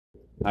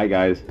Hi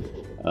guys.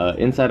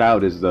 Inside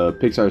Out is the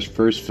Pixar's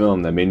first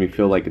film that made me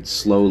feel like it's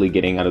slowly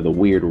getting out of the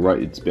weird rut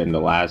it's been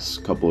the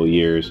last couple of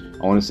years.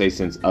 I want to say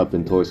since Up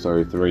and Toy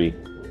Story 3.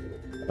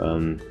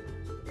 Um,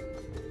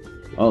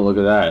 oh, look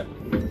at that.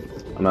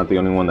 I'm not the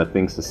only one that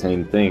thinks the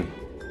same thing.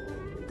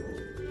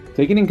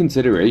 Taking in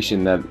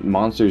consideration that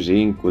Monsters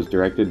Inc. was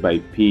directed by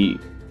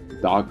Pete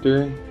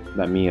Docter,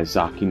 that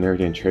Miyazaki nerd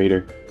and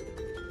traitor.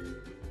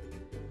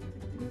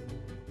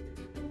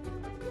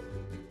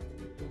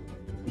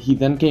 He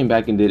then came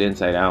back and did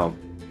Inside Out.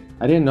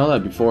 I didn't know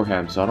that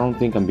beforehand, so I don't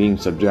think I'm being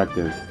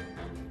subjective.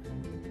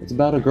 It's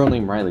about a girl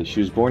named Riley. She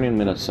was born in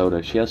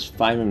Minnesota. She has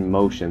 5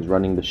 emotions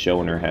running the show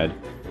in her head: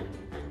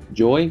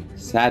 joy,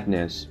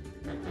 sadness,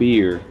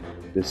 fear,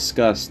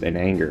 disgust, and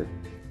anger.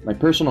 My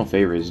personal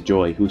favorite is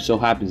Joy, who so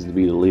happens to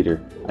be the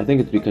leader. I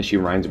think it's because she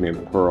reminds me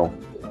of Pearl.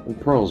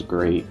 And Pearl's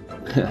great.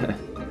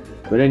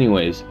 But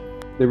anyways,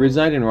 they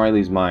reside in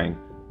Riley's mind.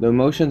 The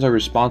emotions are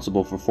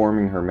responsible for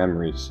forming her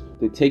memories.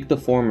 They take the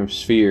form of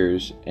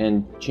spheres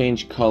and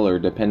change color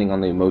depending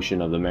on the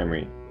emotion of the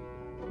memory.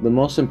 The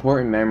most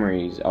important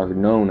memories are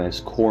known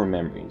as core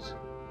memories,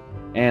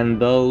 and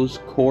those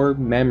core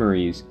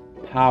memories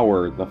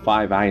power the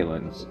 5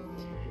 islands.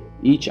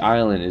 Each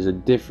island is a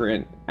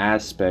different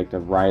aspect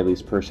of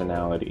Riley's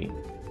personality.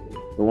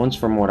 The ones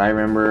from what I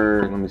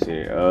remember, let me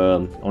see, I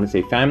want to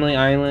say Family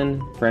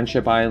Island,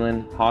 Friendship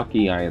Island,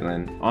 Hockey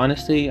Island,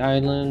 Honesty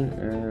Island,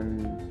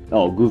 and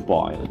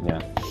Goofball Island,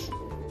 yeah.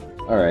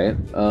 Alright,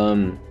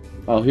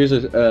 here's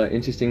a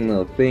interesting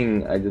little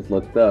thing I just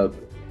looked up.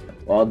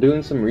 While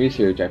doing some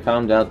research, I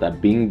found out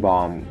that Bing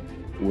Bong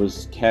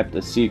was kept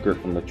a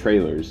secret from the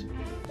trailers.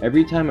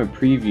 Every time a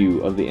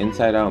preview of the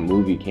Inside Out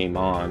movie came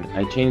on,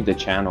 I changed the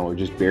channel or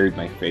just buried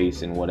my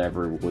face in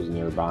whatever was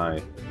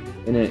nearby.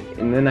 And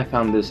then I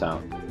found this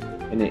out.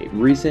 In a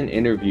recent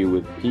interview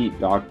with Pete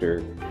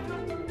Docter,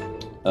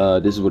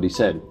 this is what he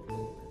said.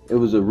 It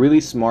was a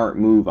really smart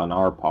move on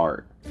our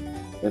part.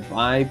 If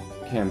I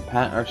can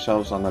pat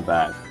ourselves on the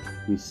back,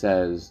 he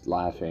says,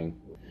 laughing.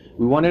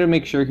 We wanted to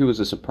make sure he was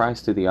a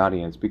surprise to the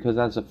audience, because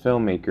as a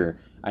filmmaker,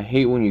 I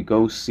hate when you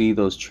go see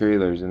those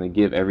trailers and they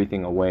give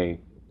everything away.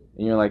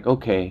 And you're like,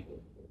 okay,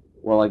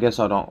 well, I guess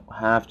I don't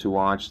have to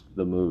watch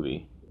the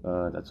movie.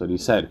 That's what he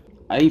said.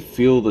 I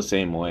feel the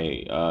same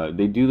way.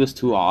 They do this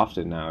too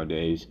often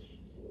nowadays.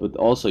 But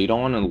also, you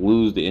don't want to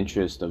lose the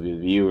interest of your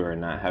viewer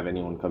and not have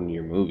anyone come to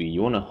your movie.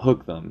 You want to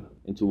hook them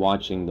into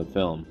watching the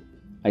film.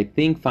 I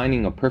think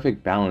finding a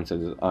perfect balance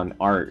is an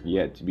art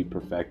yet to be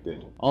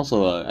perfected.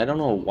 Also, I don't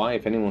know why,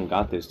 if anyone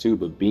got this too,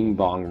 but Bing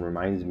Bong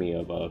reminds me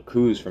of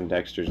Kuz from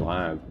Dexter's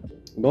Lab.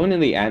 Going to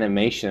the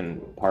animation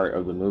part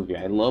of the movie,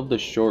 I love the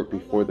short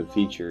before the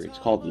feature. It's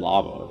called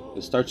Lava.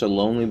 It starts a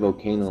lonely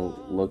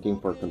volcano looking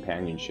for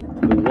companionship.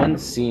 The one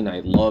scene I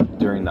loved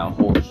during that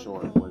whole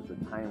short was the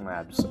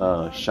time-lapse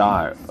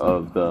shot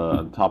of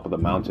the top of the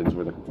mountains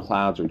where the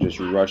clouds were just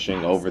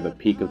rushing over the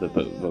peak of the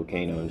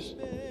volcanoes.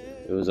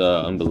 It was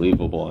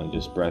unbelievable and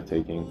just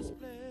breathtaking.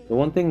 The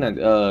one thing that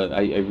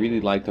I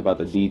really liked about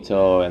the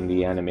detail and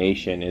the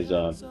animation is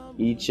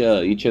each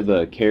of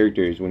the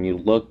characters, when you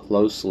look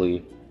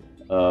closely,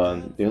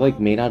 they're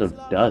like made out of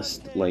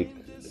dust.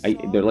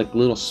 They're like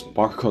little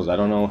sparkles. I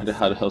don't know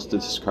how else to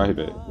describe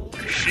it.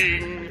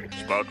 Shing,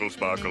 sparkle,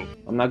 sparkle.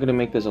 I'm not gonna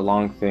make this a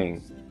long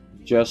thing.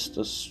 Just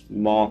a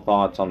small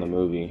thoughts on the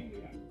movie.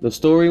 The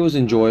story was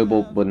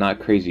enjoyable but not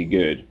crazy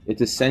good.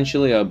 It's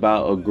essentially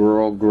about a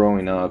girl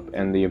growing up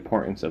and the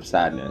importance of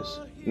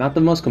sadness. Not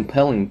the most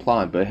compelling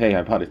plot, but hey,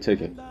 I bought a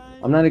ticket.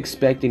 I'm not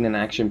expecting an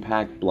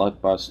action-packed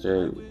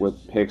blockbuster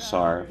with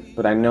Pixar,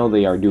 but I know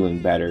they are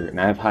doing better,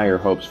 and I have higher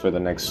hopes for the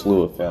next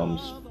slew of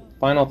films.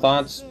 Final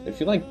thoughts: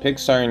 if you like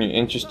Pixar and you're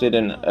interested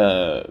in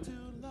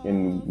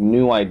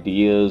new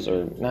ideas,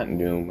 or not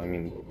new, I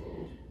mean,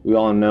 we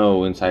all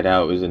know Inside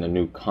Out isn't a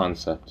new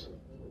concept.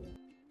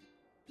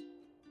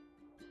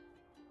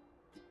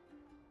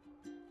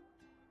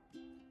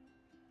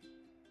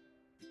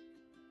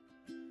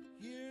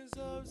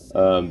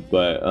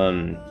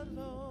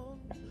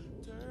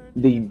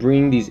 They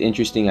bring these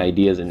interesting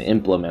ideas and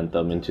implement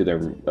them into their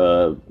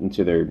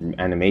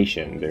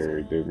animation,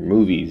 their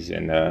movies,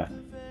 and I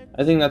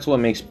think that's what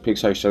makes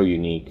Pixar so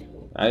unique.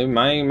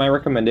 My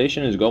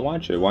recommendation is go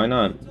watch it. Why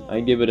not? I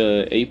give it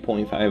a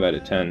 8.5 out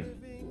of 10.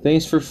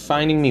 Thanks for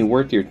finding me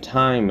worth your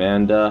time,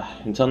 and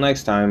until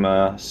next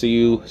time, see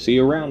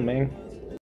you around, man.